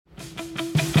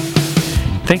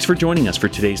Thanks for joining us for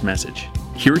today's message.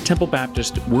 Here at Temple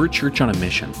Baptist, we're a church on a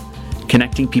mission,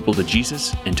 connecting people to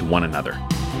Jesus and to one another.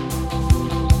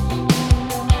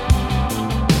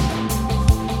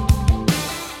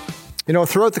 You know,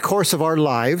 throughout the course of our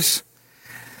lives,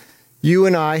 you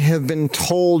and I have been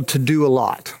told to do a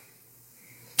lot.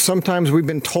 Sometimes we've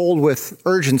been told with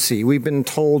urgency. We've been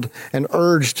told and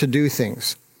urged to do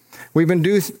things. We've been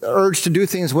urged to do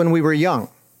things when we were young.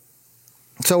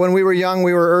 So when we were young,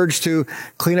 we were urged to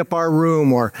clean up our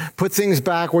room, or put things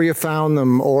back where you found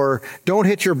them, or don't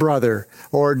hit your brother,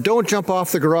 or don't jump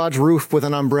off the garage roof with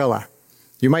an umbrella.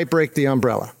 You might break the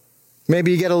umbrella.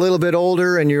 Maybe you get a little bit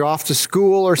older and you're off to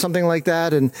school or something like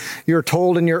that, and you're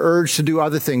told and you're urged to do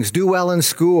other things. Do well in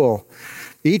school.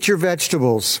 Eat your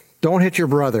vegetables. Don't hit your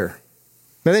brother.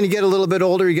 And then you get a little bit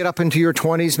older, you get up into your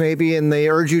 20s maybe, and they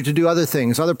urge you to do other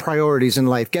things, other priorities in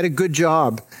life. Get a good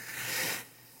job.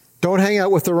 Don't hang out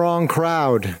with the wrong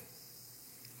crowd.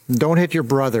 Don't hit your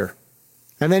brother.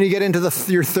 And then you get into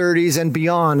your 30s and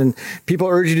beyond, and people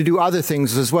urge you to do other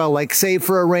things as well, like save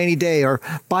for a rainy day, or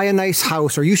buy a nice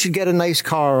house, or you should get a nice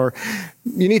car, or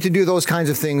you need to do those kinds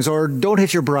of things, or don't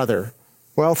hit your brother.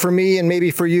 Well, for me, and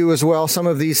maybe for you as well, some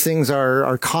of these things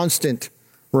are constant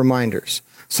reminders.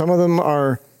 Some of them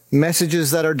are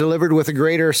messages that are delivered with a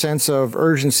greater sense of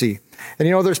urgency. And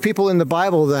you know, there's people in the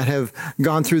Bible that have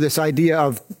gone through this idea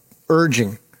of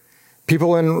urging.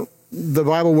 People in the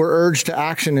Bible were urged to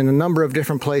action in a number of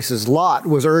different places. Lot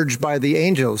was urged by the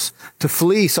angels to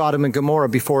flee Sodom and Gomorrah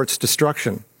before its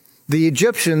destruction. The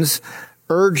Egyptians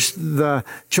urged the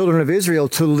children of Israel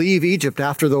to leave Egypt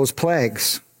after those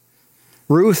plagues.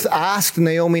 Ruth asked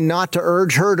Naomi not to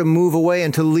urge her to move away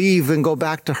and to leave and go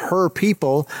back to her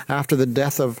people after the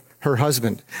death of her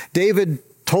husband. David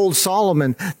told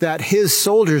Solomon that his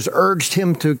soldiers urged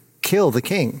him to kill the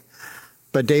king.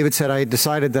 But David said, I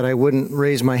decided that I wouldn't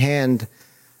raise my hand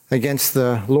against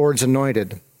the Lord's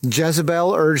anointed.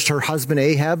 Jezebel urged her husband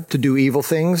Ahab to do evil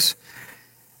things.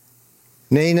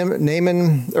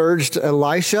 Naaman urged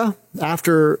Elisha.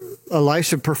 After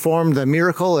Elisha performed a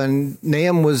miracle and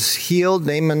Naaman was healed,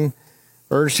 Naaman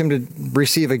urged him to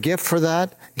receive a gift for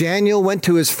that. Daniel went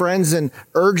to his friends and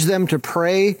urged them to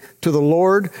pray to the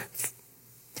Lord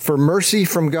for mercy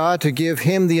from God to give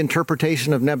him the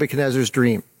interpretation of Nebuchadnezzar's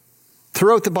dream.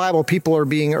 Throughout the Bible, people are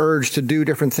being urged to do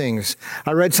different things.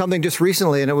 I read something just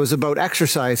recently, and it was about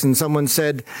exercise, and someone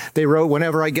said, they wrote,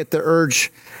 whenever I get the urge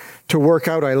to work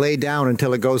out, I lay down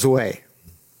until it goes away.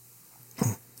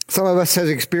 Some of us have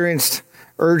experienced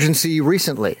urgency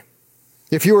recently.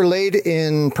 If you were late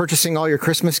in purchasing all your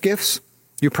Christmas gifts,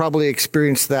 you probably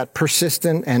experienced that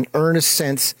persistent and earnest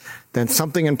sense that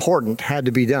something important had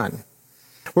to be done.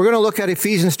 We're going to look at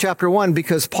Ephesians chapter 1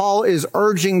 because Paul is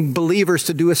urging believers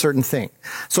to do a certain thing.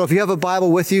 So if you have a Bible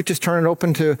with you, just turn it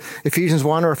open to Ephesians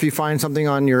 1, or if you find something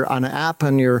on an app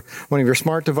on one of your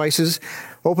smart devices,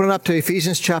 open it up to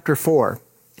Ephesians chapter 4.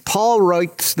 Paul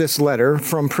writes this letter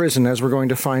from prison, as we're going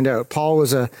to find out. Paul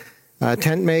was a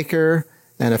tent maker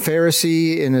and a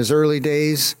Pharisee in his early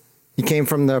days. He came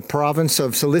from the province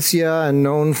of Cilicia and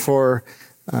known for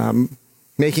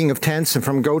making of tents and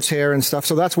from goat's hair and stuff.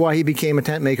 So that's why he became a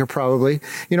tent maker, probably.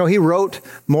 You know, he wrote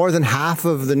more than half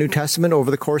of the New Testament over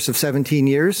the course of 17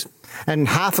 years. And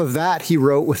half of that he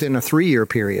wrote within a 3-year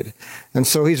period. And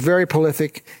so he's very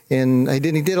prolific he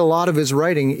did a lot of his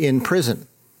writing in prison.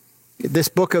 This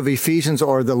book of Ephesians,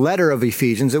 or the letter of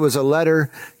Ephesians, it was a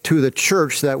letter to the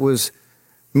church that was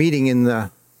meeting in the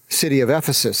city of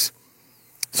Ephesus.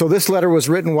 So this letter was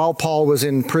written while Paul was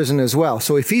in prison as well.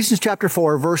 So Ephesians chapter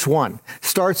 4, verse 1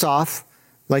 starts off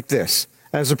like this.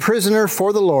 As a prisoner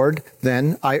for the Lord,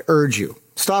 then I urge you.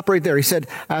 Stop right there. He said,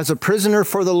 as a prisoner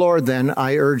for the Lord, then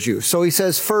I urge you. So he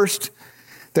says first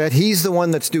that he's the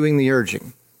one that's doing the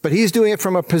urging. But he's doing it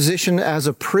from a position as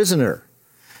a prisoner.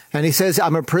 And he says,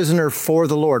 I'm a prisoner for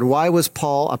the Lord. Why was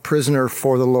Paul a prisoner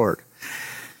for the Lord?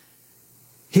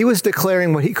 He was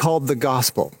declaring what he called the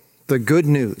gospel, the good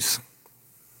news.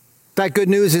 That good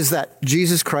news is that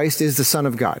Jesus Christ is the Son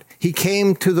of God. He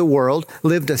came to the world,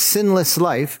 lived a sinless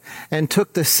life, and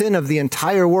took the sin of the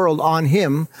entire world on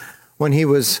him when he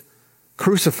was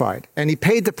crucified. And he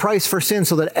paid the price for sin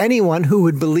so that anyone who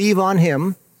would believe on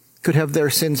him could have their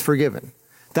sins forgiven.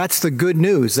 That's the good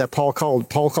news that Paul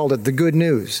called it the good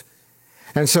news.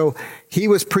 And so he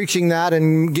was preaching that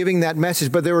and giving that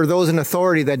message, but there were those in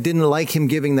authority that didn't like him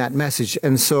giving that message.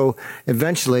 And so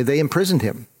eventually they imprisoned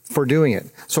him for doing it.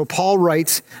 So Paul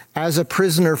writes, as a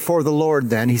prisoner for the Lord,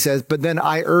 then, he says, but then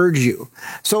I urge you.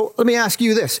 So let me ask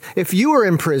you this. If you were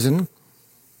in prison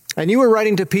and you were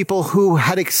writing to people who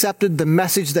had accepted the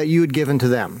message that you had given to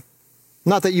them,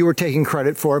 Not that you were taking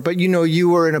credit for it, but you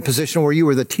were in a position where you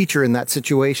were the teacher in that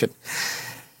situation.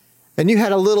 And you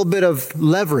had a little bit of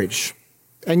leverage.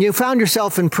 And you found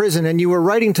yourself in prison, and you were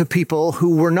writing to people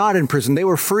who were not in prison. They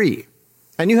were free.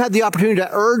 And you had the opportunity to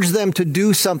urge them to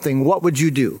do something. What would you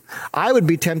do? I would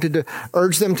be tempted to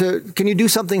urge them can you do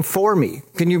something for me?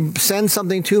 Can you send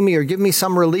something to me or give me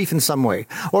some relief in some way?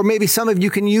 Or maybe some of you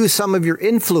can use some of your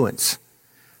influence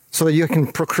so that you can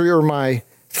procure my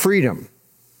freedom.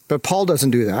 But Paul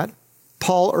doesn't do that.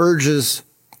 Paul urges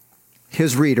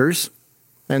his readers,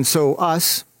 and so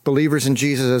us, believers in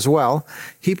Jesus as well,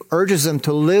 he urges them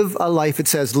to live a life, it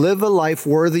says, live a life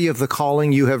worthy of the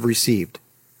calling you have received.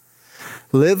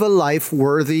 Live a life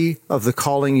worthy of the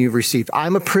calling you've received.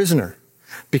 I'm a prisoner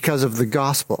because of the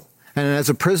gospel. And as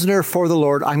a prisoner for the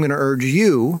Lord, I'm going to urge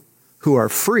you who are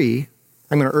free,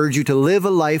 I'm going to urge you to live a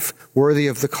life worthy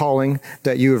of the calling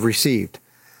that you have received.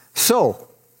 So,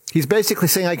 he's basically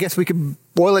saying, I guess we could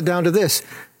boil it down to this.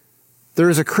 There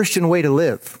is a Christian way to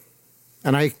live.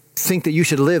 And I think that you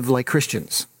should live like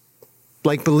Christians,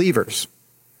 like believers.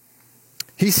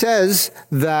 He says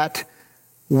that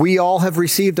we all have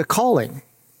received a calling.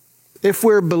 If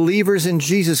we're believers in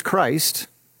Jesus Christ,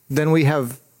 then we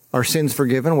have our sins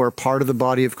forgiven. We're part of the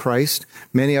body of Christ.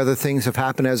 Many other things have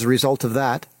happened as a result of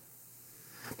that.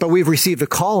 But we've received a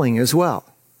calling as well.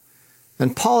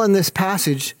 And Paul in this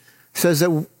passage says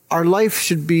that our life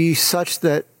should be such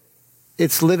that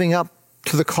it's living up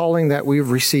to the calling that we've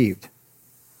received.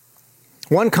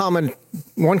 One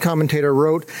commentator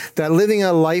wrote that living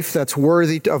a life that's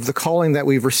worthy of the calling that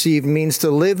we've received means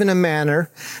to live in a manner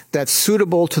that's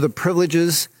suitable to the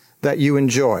privileges that you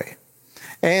enjoy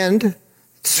and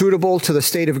suitable to the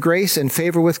state of grace and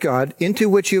favor with God into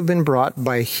which you've been brought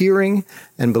by hearing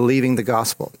and believing the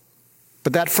gospel.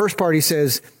 But that first part, he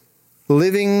says,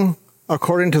 living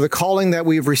according to the calling that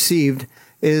we've received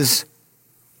is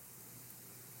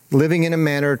living in a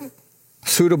manner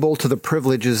suitable to the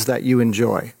privileges that you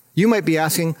enjoy. You might be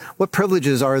asking, what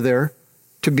privileges are there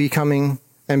to becoming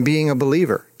and being a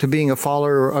believer, to being a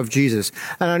follower of Jesus?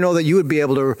 And I know that you would be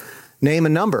able to name a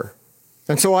number.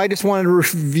 And so I just wanted to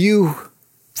review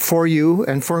for you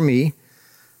and for me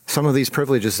some of these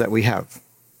privileges that we have.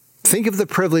 Think of the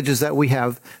privileges that we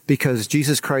have because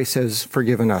Jesus Christ has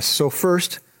forgiven us. So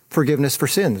first, forgiveness for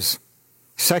sins.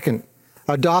 Second,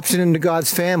 adoption into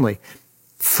God's family,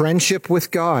 friendship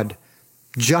with God,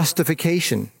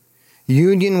 justification,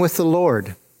 union with the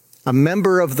Lord, a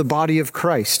member of the body of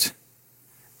Christ,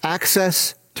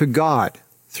 access to God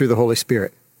through the Holy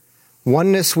Spirit,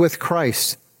 oneness with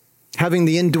Christ, having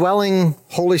the indwelling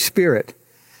Holy Spirit,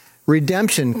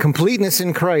 redemption, completeness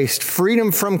in Christ,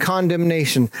 freedom from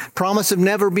condemnation, promise of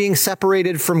never being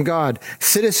separated from God,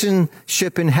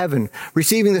 citizenship in heaven,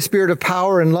 receiving the spirit of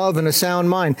power and love and a sound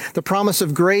mind, the promise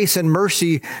of grace and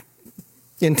mercy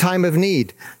in time of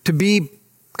need, to be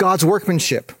God's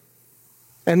workmanship,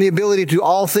 and the ability to do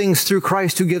all things through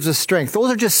Christ who gives us strength.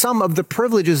 Those are just some of the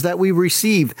privileges that we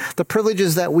receive, the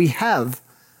privileges that we have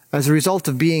as a result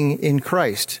of being in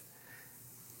Christ.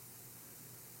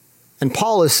 And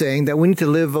Paul is saying that we need to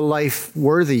live a life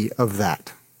worthy of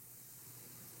that.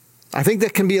 I think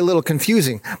that can be a little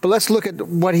confusing, but let's look at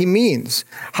what he means.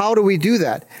 How do we do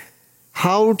that?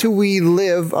 How do we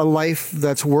live a life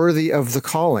that's worthy of the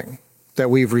calling that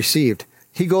we've received?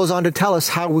 He goes on to tell us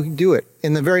how we do it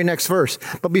in the very next verse.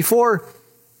 But before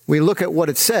we look at what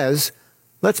it says,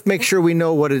 let's make sure we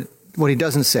know what he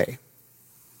doesn't say.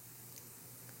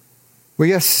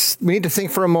 We need to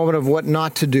think for a moment of what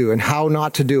not to do and how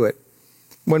not to do it.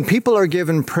 When people are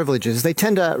given privileges, they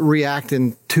tend to react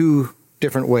in two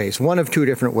different ways, one of two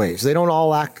different ways. They don't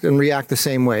all act and react the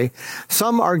same way.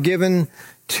 Some are given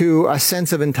to a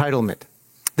sense of entitlement.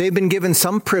 They've been given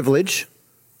some privilege,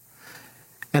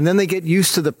 and then they get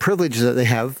used to the privilege that they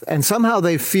have, and somehow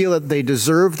they feel that they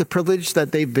deserve the privilege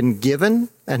that they've been given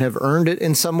and have earned it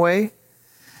in some way.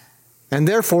 And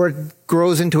therefore, it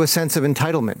grows into a sense of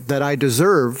entitlement, that I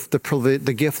deserve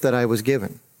the gift that I was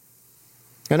given.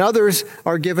 And others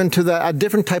are given to a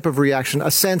different type of reaction,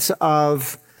 a sense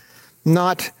of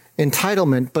not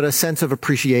entitlement, but a sense of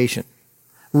appreciation.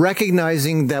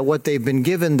 Recognizing that what they've been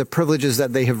given, the privileges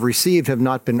that they have received, have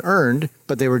not been earned,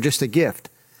 but they were just a gift.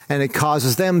 And it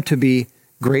causes them to be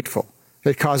grateful.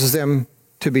 It causes them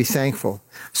to be thankful.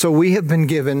 So we have been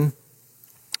given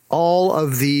all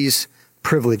of these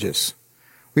privileges.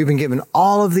 We've been given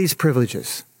all of these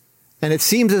privileges. And it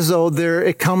seems as though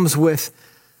it comes with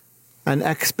an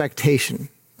expectation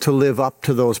to live up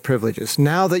to those privileges.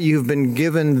 Now that you've been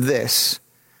given this,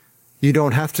 you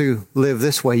don't have to live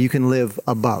this way. You can live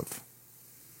above.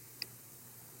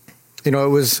 You know, it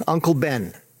was Uncle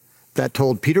Ben that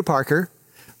told Peter Parker,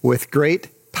 with great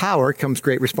power comes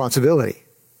great responsibility.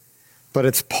 But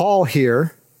it's Paul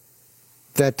here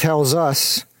that tells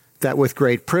us that with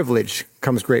great privilege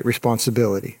comes great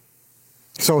responsibility.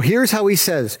 So here's how he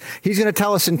says. He's going to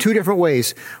tell us in two different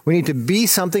ways. We need to be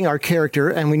something, our character,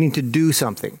 and we need to do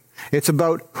something. It's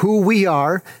about who we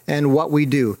are and what we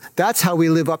do. That's how we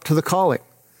live up to the calling.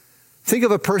 Think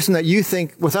of a person that you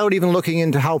think, without even looking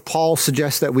into how Paul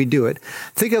suggests that we do it,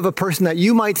 think of a person that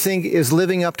you might think is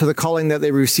living up to the calling that they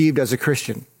received as a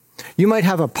Christian. You might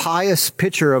have a pious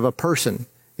picture of a person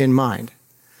in mind.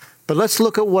 But let's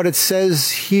look at what it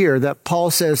says here, that Paul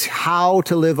says how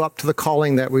to live up to the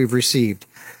calling that we've received.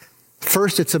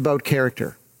 First, it's about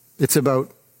character. It's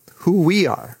about who we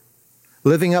are.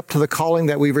 Living up to the calling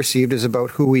that we've received is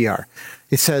about who we are.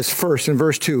 It says first in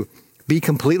verse 2, be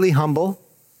completely humble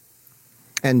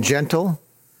and gentle,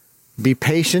 be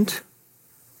patient,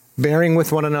 bearing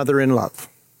with one another in love.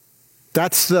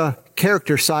 That's the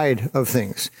character side of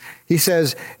things. He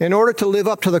says, in order to live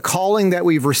up to the calling that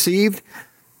we've received,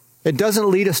 it doesn't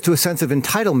lead us to a sense of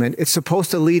entitlement. It's supposed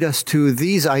to lead us to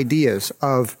these ideas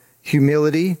of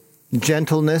humility,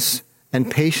 gentleness,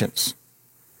 and patience.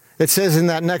 It says in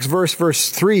that next verse, verse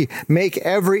 3, make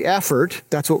every effort,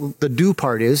 that's what the do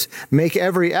part is, make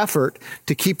every effort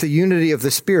to keep the unity of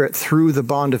the Spirit through the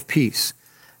bond of peace.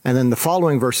 And then the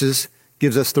following verses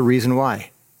gives us the reason why.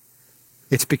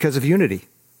 It's because of unity.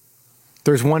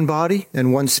 There's one body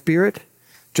and one Spirit,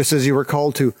 just as you were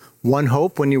called to one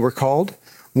hope when you were called,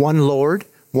 one Lord,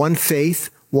 one faith,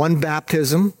 one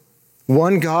baptism,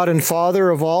 one God and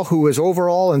Father of all, who is over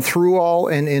all and through all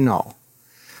and in all.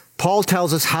 Paul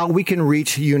tells us how we can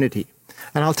reach unity.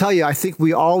 And I'll tell you, I think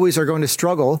we always are going to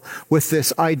struggle with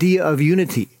this idea of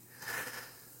unity.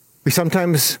 We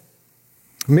sometimes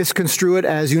misconstrue it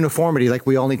as uniformity, like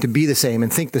we all need to be the same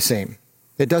and think the same.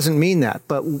 It doesn't mean that,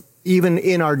 but even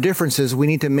in our differences, we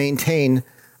need to maintain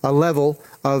a level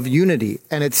of unity.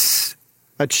 And it's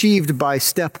achieved by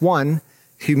step one,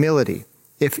 humility.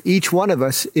 If each one of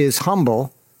us is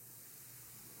humble,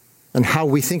 and how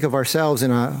we think of ourselves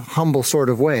in a humble sort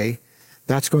of way,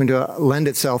 that's going to lend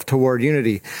itself toward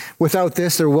unity. Without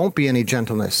this, there won't be any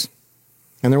gentleness,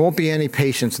 and there won't be any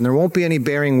patience, and there won't be any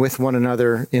bearing with one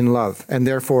another in love, and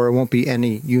therefore there won't be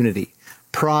any unity.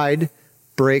 Pride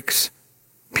breaks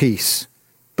peace,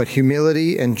 but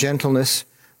humility and gentleness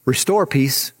restore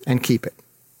peace and keep it.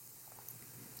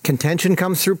 Contention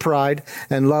comes through pride,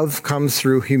 and love comes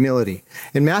through humility.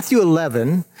 In Matthew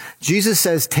 11, Jesus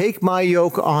says, take my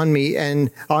yoke on me and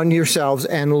on yourselves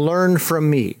and learn from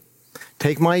me.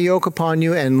 Take my yoke upon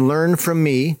you and learn from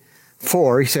me,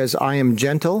 for, he says, I am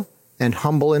gentle and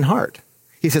humble in heart.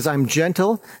 He says, I'm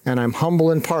gentle and I'm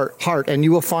humble in heart, and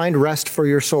you will find rest for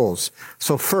your souls.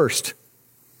 So first,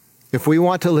 if we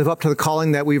want to live up to the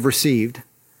calling that we've received,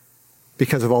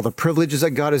 because of all the privileges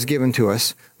that God has given to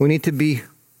us, we need to be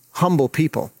humble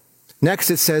people.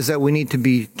 Next, it says that we need to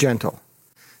be gentle.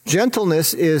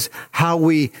 Gentleness is how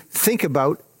we think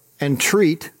about and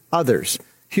treat others.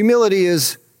 Humility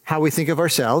is how we think of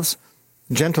ourselves.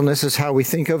 Gentleness is how we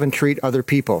think of and treat other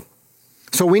people.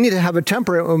 So we need to have a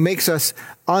temper that makes us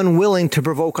unwilling to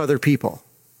provoke other people.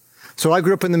 So I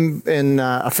grew up in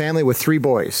a family with 3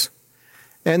 boys.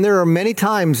 And there are many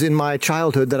times in my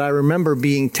childhood that I remember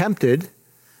being tempted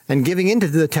and giving into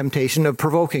the temptation of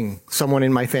provoking someone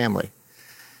in my family.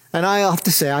 And I have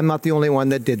to say, I'm not the only one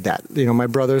that did that. You know, my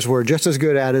brothers were just as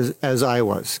good at it as I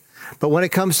was. But when it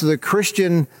comes to the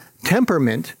Christian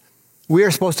temperament, we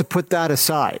are supposed to put that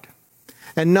aside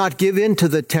and not give in to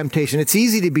the temptation. It's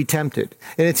easy to be tempted,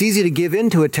 and it's easy to give in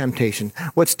to a temptation.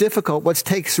 What's difficult, what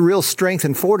takes real strength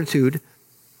and fortitude,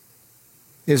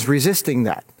 is resisting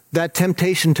that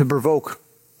temptation to provoke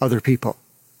other people.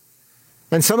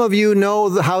 And some of you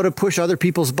know how to push other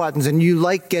people's buttons, and you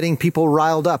like getting people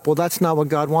riled up. Well, that's not what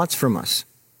God wants from us.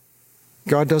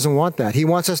 God doesn't want that. He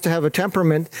wants us to have a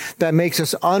temperament that makes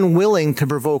us unwilling to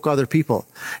provoke other people.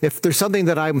 If there's something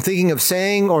that I'm thinking of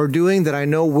saying or doing that I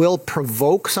know will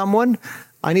provoke someone,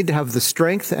 I need to have the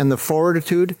strength and the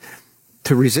fortitude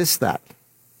to resist that.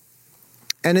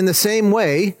 And in the same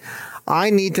way, I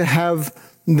need to have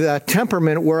the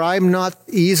temperament where I'm not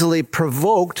easily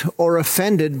provoked or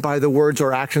offended by the words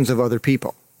or actions of other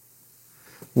people.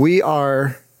 We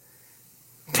are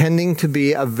tending to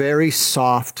be a very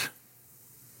soft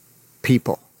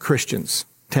people. Christians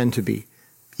tend to be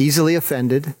easily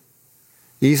offended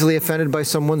by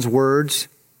someone's words,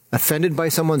 offended by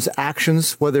someone's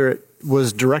actions, whether it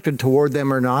was directed toward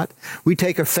them or not. We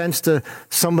take offense to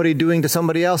somebody doing to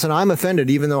somebody else, and I'm offended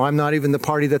even though I'm not even the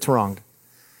party that's wronged.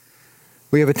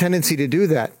 We have a tendency to do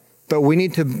that, but we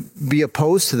need to be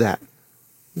opposed to that.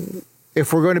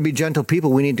 if we're going to be gentle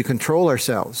people, we need to control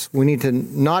ourselves. We need to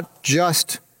not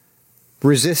just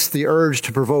resist the urge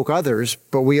to provoke others,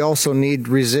 but we also need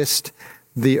to resist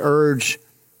the urge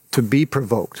to be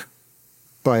provoked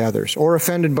by others or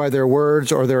offended by their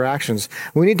words or their actions.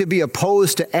 We need to be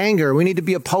opposed to anger. We need to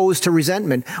be opposed to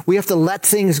resentment. We have to let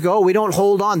things go. We don't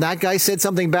hold on. That guy said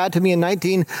something bad to me in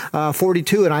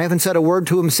 1942 and I haven't said a word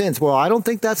to him since. Well, I don't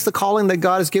think that's the calling that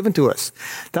God has given to us.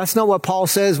 That's not what Paul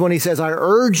says when he says, I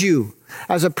urge you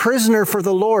as a prisoner for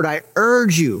the Lord. I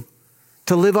urge you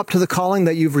to live up to the calling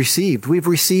that you've received. We've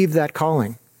received that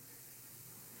calling.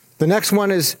 The next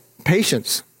one is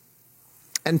patience.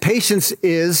 And patience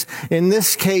is, in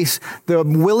this case, the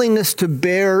willingness to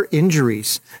bear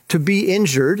injuries, to be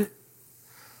injured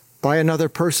by another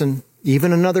person,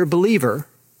 even another believer,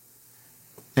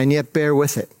 and yet bear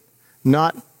with it.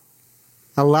 Not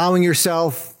allowing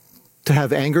yourself to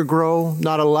have anger grow,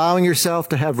 not allowing yourself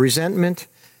to have resentment,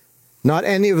 not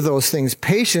any of those things.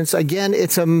 Patience, again,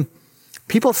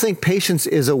 people think patience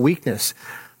is a weakness,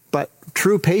 but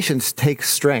true patience takes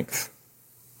strength.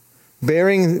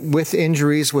 Bearing with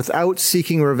injuries without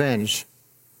seeking revenge.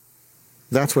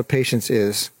 That's what patience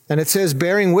is. And it says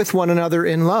bearing with one another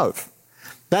in love.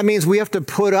 That means we have to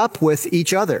put up with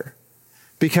each other.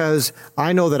 Because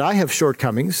I know that I have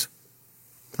shortcomings.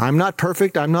 I'm not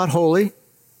perfect. I'm not holy.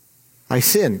 I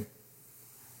sin.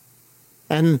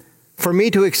 And for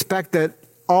me to expect that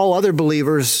all other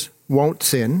believers won't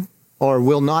sin or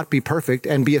will not be perfect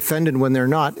and be offended when they're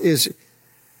not is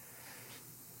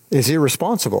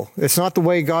irresponsible. It's not the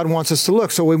way God wants us to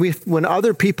look. So when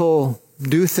other people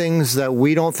do things that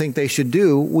we don't think they should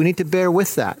do, we need to bear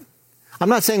with that. I'm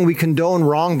not saying we condone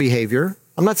wrong behavior.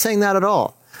 I'm not saying that at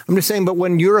all. I'm just saying, but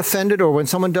when you're offended or when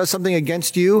someone does something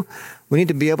against you, we need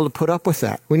to be able to put up with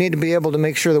that. We need to be able to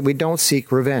make sure that we don't seek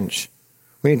revenge.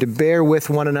 We need to bear with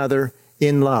one another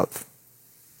in love.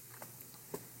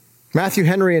 Matthew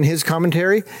Henry, in his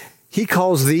commentary, he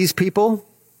calls these people,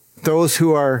 those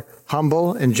who are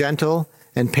humble and gentle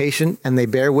and patient, and they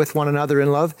bear with one another in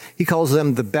love, he calls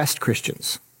them the best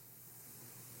Christians.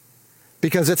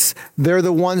 Because they're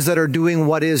the ones that are doing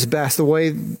what is best,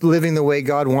 living the way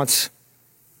God wants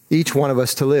each one of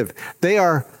us to live. They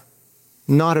are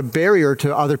not a barrier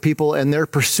to other people and their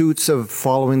pursuits of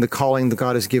following the calling that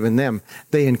God has given them.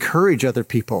 They encourage other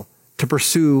people to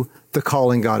pursue the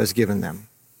calling God has given them.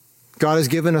 God has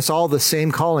given us all the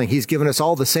same calling. He's given us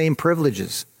all the same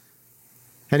privileges.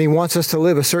 And he wants us to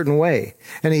live a certain way.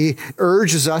 And he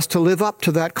urges us to live up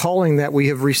to that calling that we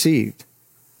have received.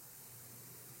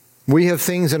 We have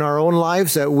things in our own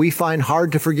lives that we find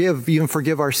hard to forgive, even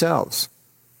forgive ourselves.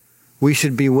 We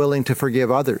should be willing to forgive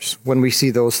others when we see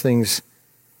those things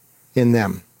in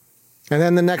them. And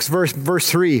then the next verse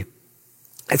 3,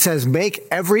 it says, make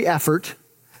every effort.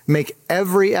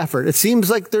 It seems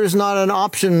like there's not an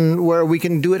option where we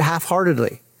can do it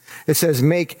half-heartedly. It says,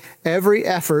 make every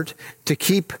effort to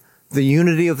keep the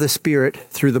unity of the Spirit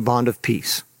through the bond of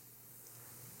peace.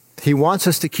 He wants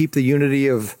us to keep the unity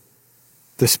of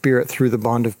the Spirit through the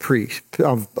bond of peace.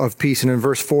 And in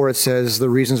verse 4, it says the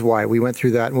reasons why. We went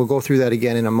through that, and we'll go through that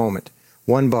again in a moment.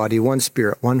 One body, one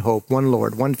Spirit, one hope, one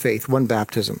Lord, one faith, one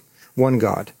baptism, one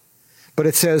God. But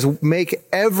it says, make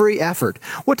every effort.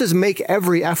 What does make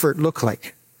every effort look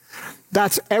like?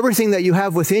 That's everything that you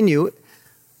have within you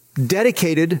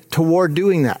dedicated toward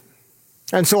doing that.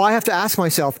 And so I have to ask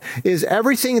myself, is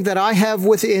everything that I have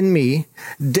within me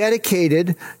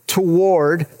dedicated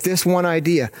toward this one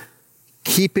idea,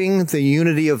 keeping the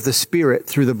unity of the Spirit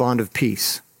through the bond of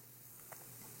peace?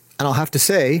 And I'll have to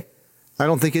say, I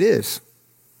don't think it is.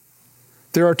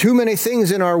 There are too many things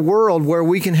in our world where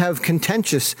we can have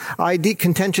contentious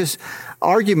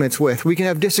arguments with. We can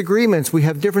have disagreements. We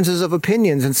have differences of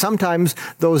opinions. And sometimes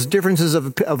those differences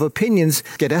of opinions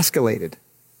get escalated.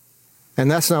 And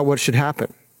that's not what should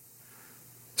happen.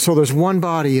 So there's one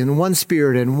body and one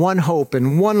Spirit and one hope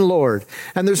and one Lord.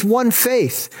 And there's one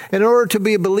faith. In order to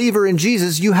be a believer in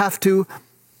Jesus, you have to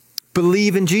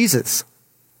believe in Jesus.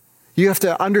 You have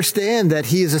to understand that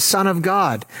he is a Son of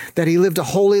God, that he lived a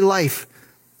holy life.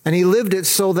 And he lived it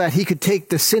so that he could take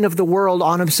the sin of the world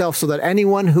on himself so that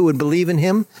anyone who would believe in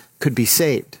him could be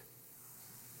saved.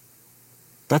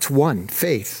 That's one,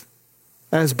 faith.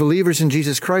 As believers in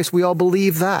Jesus Christ, we all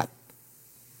believe that.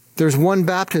 There's one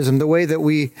baptism, the way that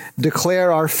we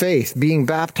declare our faith, being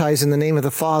baptized in the name of the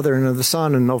Father and of the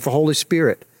Son and of the Holy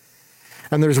Spirit.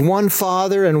 And there's one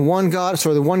Father and one God,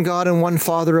 the one God and one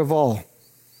Father of all.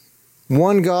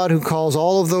 One God who calls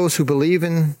all of those who believe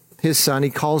in his Son,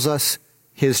 he calls us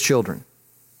his children.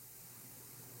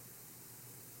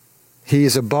 He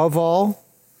is above all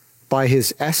by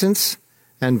his essence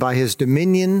and by his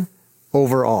dominion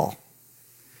over all.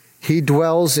 He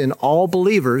dwells in all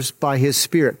believers by his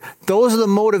Spirit. Those are the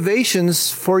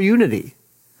motivations for unity.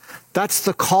 That's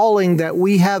the calling that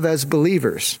we have as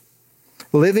believers.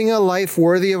 Living a life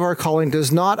worthy of our calling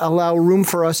does not allow room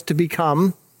for us to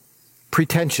become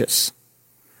pretentious.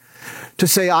 To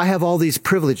say, I have all these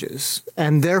privileges,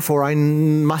 and therefore I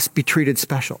must be treated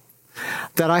special.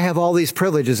 That I have all these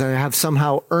privileges and I have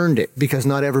somehow earned it, because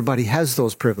not everybody has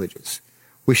those privileges.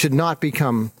 We should not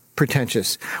become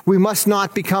pretentious. We must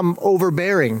not become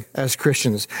overbearing as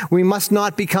Christians. We must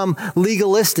not become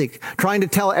legalistic, trying to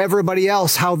tell everybody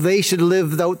else how they should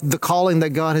live out the calling that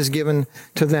God has given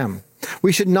to them.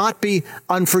 We should not be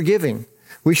unforgiving.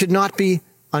 We should not be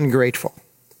ungrateful.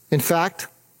 In fact,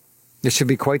 it should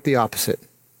be quite the opposite.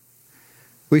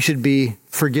 We should be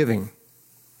forgiving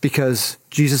because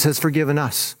Jesus has forgiven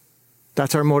us.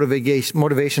 That's our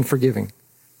motivation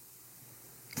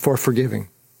for forgiving.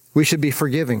 We should be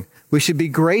forgiving. We should be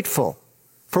grateful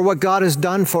for what God has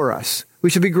done for us. We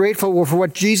should be grateful for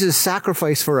what Jesus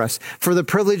sacrificed for us, for the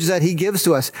privilege that he gives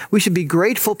to us. We should be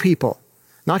grateful people,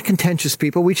 not contentious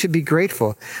people. We should be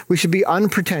grateful. We should be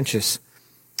unpretentious.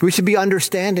 We should be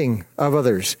understanding of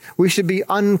others. We should be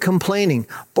uncomplaining.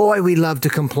 Boy, we love to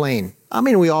complain. I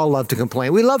mean, we all love to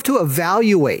complain. We love to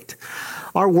evaluate.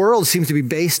 Our world seems to be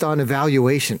based on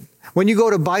evaluation. When you go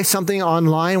to buy something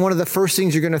online, one of the first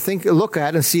things you're going to look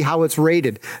at and see how it's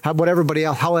rated, how everybody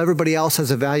else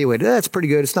has evaluated. That's pretty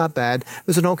good. It's not bad. It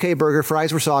was an okay burger.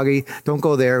 Fries were soggy. Don't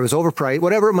go there. It was overpriced.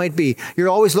 Whatever it might be. You're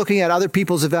always looking at other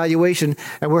people's evaluation,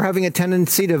 and we're having a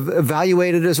tendency to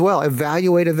evaluate it as well.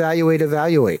 Evaluate.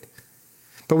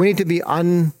 But we need to be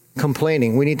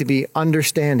uncomplaining. We need to be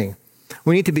understanding.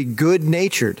 We need to be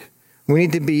good-natured. We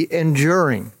need to be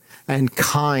enduring and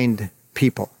kind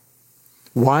people.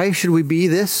 Why should we be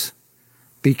this?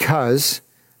 Because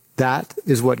that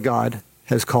is what God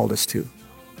has called us to.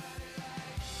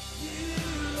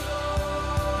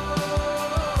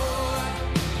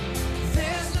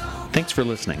 Thanks for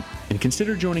listening, and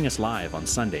consider joining us live on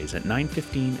Sundays at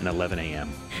 9:15 and 11 a.m.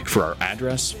 For our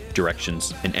address,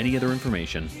 directions, and any other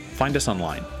information, find us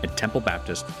online at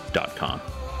templebaptist.com.